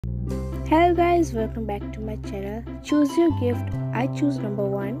Hello guys, welcome back to my channel. Choose your gift. I choose number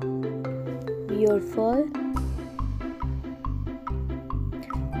 1. Beautiful.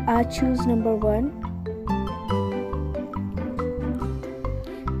 I choose number 1.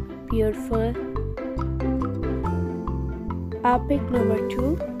 Beautiful. I pick number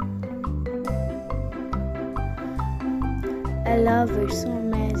 2. I love it, so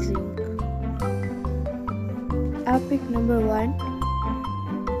amazing. I pick number 1.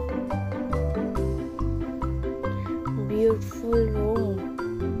 Beautiful room.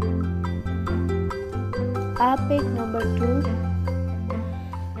 I pick number 2.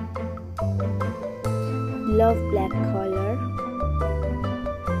 Love black color.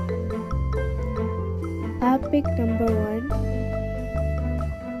 I pick number 1.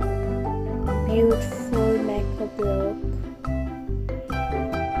 Beautiful makeup look.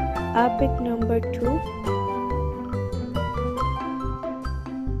 I pick number 2.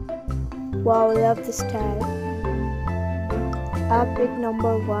 Wow, love the style. I pick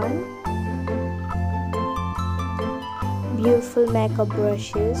number 1. Beautiful makeup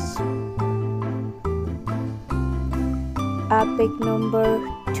brushes. I pick number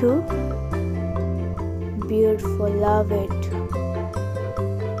 2. Beautiful, love it.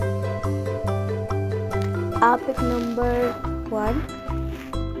 I pick number 1.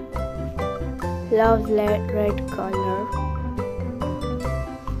 Love red color.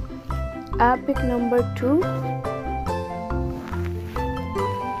 I pick number 2.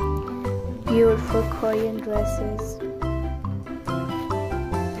 Beautiful Korean dresses.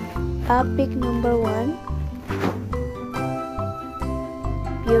 I pick number 1.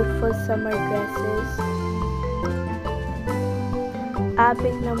 Beautiful summer dresses. I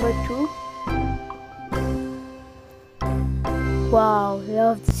pick number 2. Wow,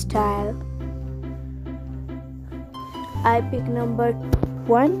 love the style. I pick number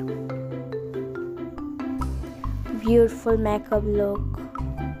 1. Beautiful makeup look.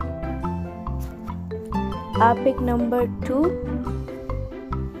 I pick number 2.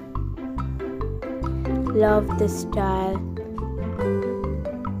 Love the style.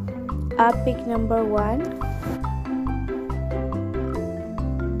 I pick number 1.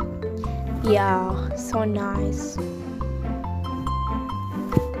 Yeah, so nice.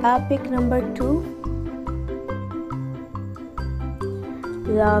 I pick number 2.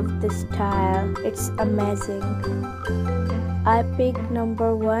 Love the style. It's amazing. I pick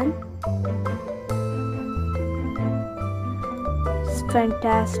number 1. It's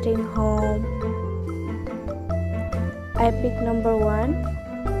fantastic home. I pick number 1.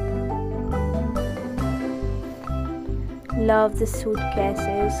 Love the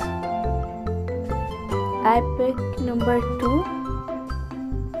suitcases. I pick number 2.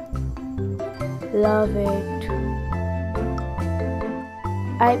 Love it.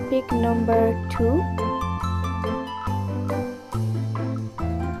 I pick number 2.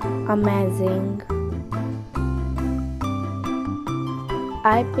 Amazing.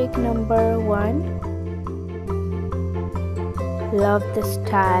 I pick number 1. Love the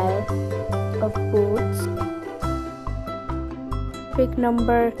style of boots. Pick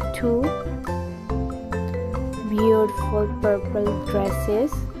number 2. Beautiful purple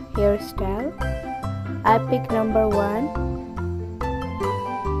dresses, hairstyle. I pick number 1.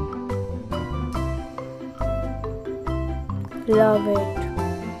 Love it.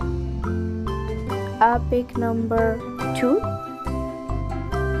 I pick number 2.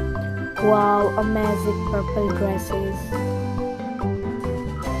 Wow, amazing purple dresses.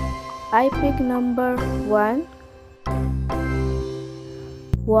 I pick number 1.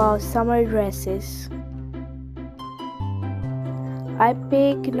 Wow, summer dresses. I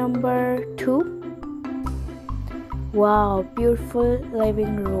pick number 2. Wow, beautiful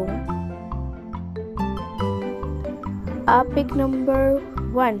living room. I pick number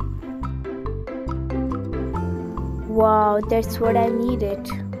 1. Wow, that's what I needed.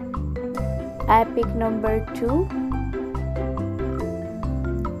 I pick number 2.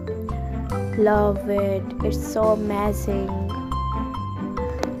 Love it. It's so amazing.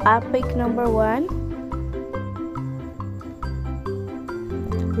 I pick number 1.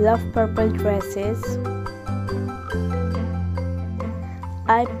 Love purple dresses.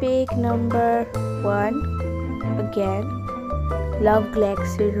 I pick number 1. Again, love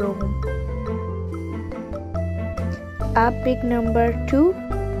galaxy room. I pick number 2.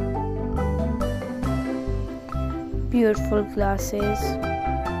 Beautiful glasses.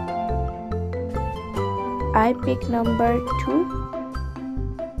 I pick number 2.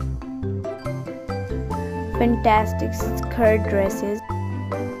 Fantastic skirt dresses.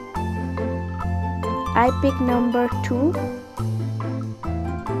 I pick number 2.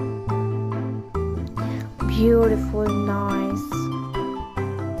 Beautiful, nice.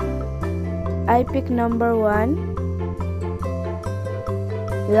 I pick number 1.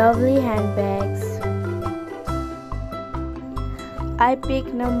 Lovely handbags. I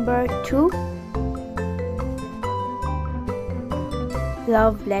pick number 2.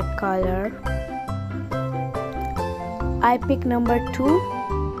 Love black color. I pick number 2.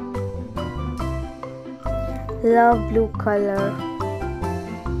 Love blue color.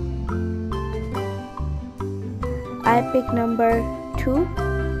 I pick number 2.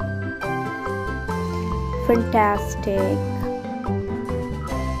 Fantastic.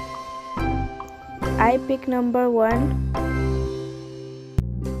 I pick number 1.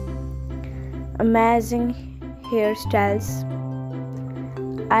 Amazing hairstyles.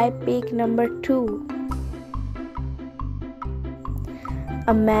 I pick number 2.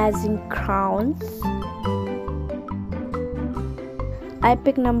 Amazing crowns. I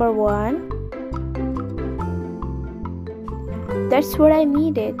pick number 1. That's what I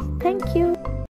needed. Thank you.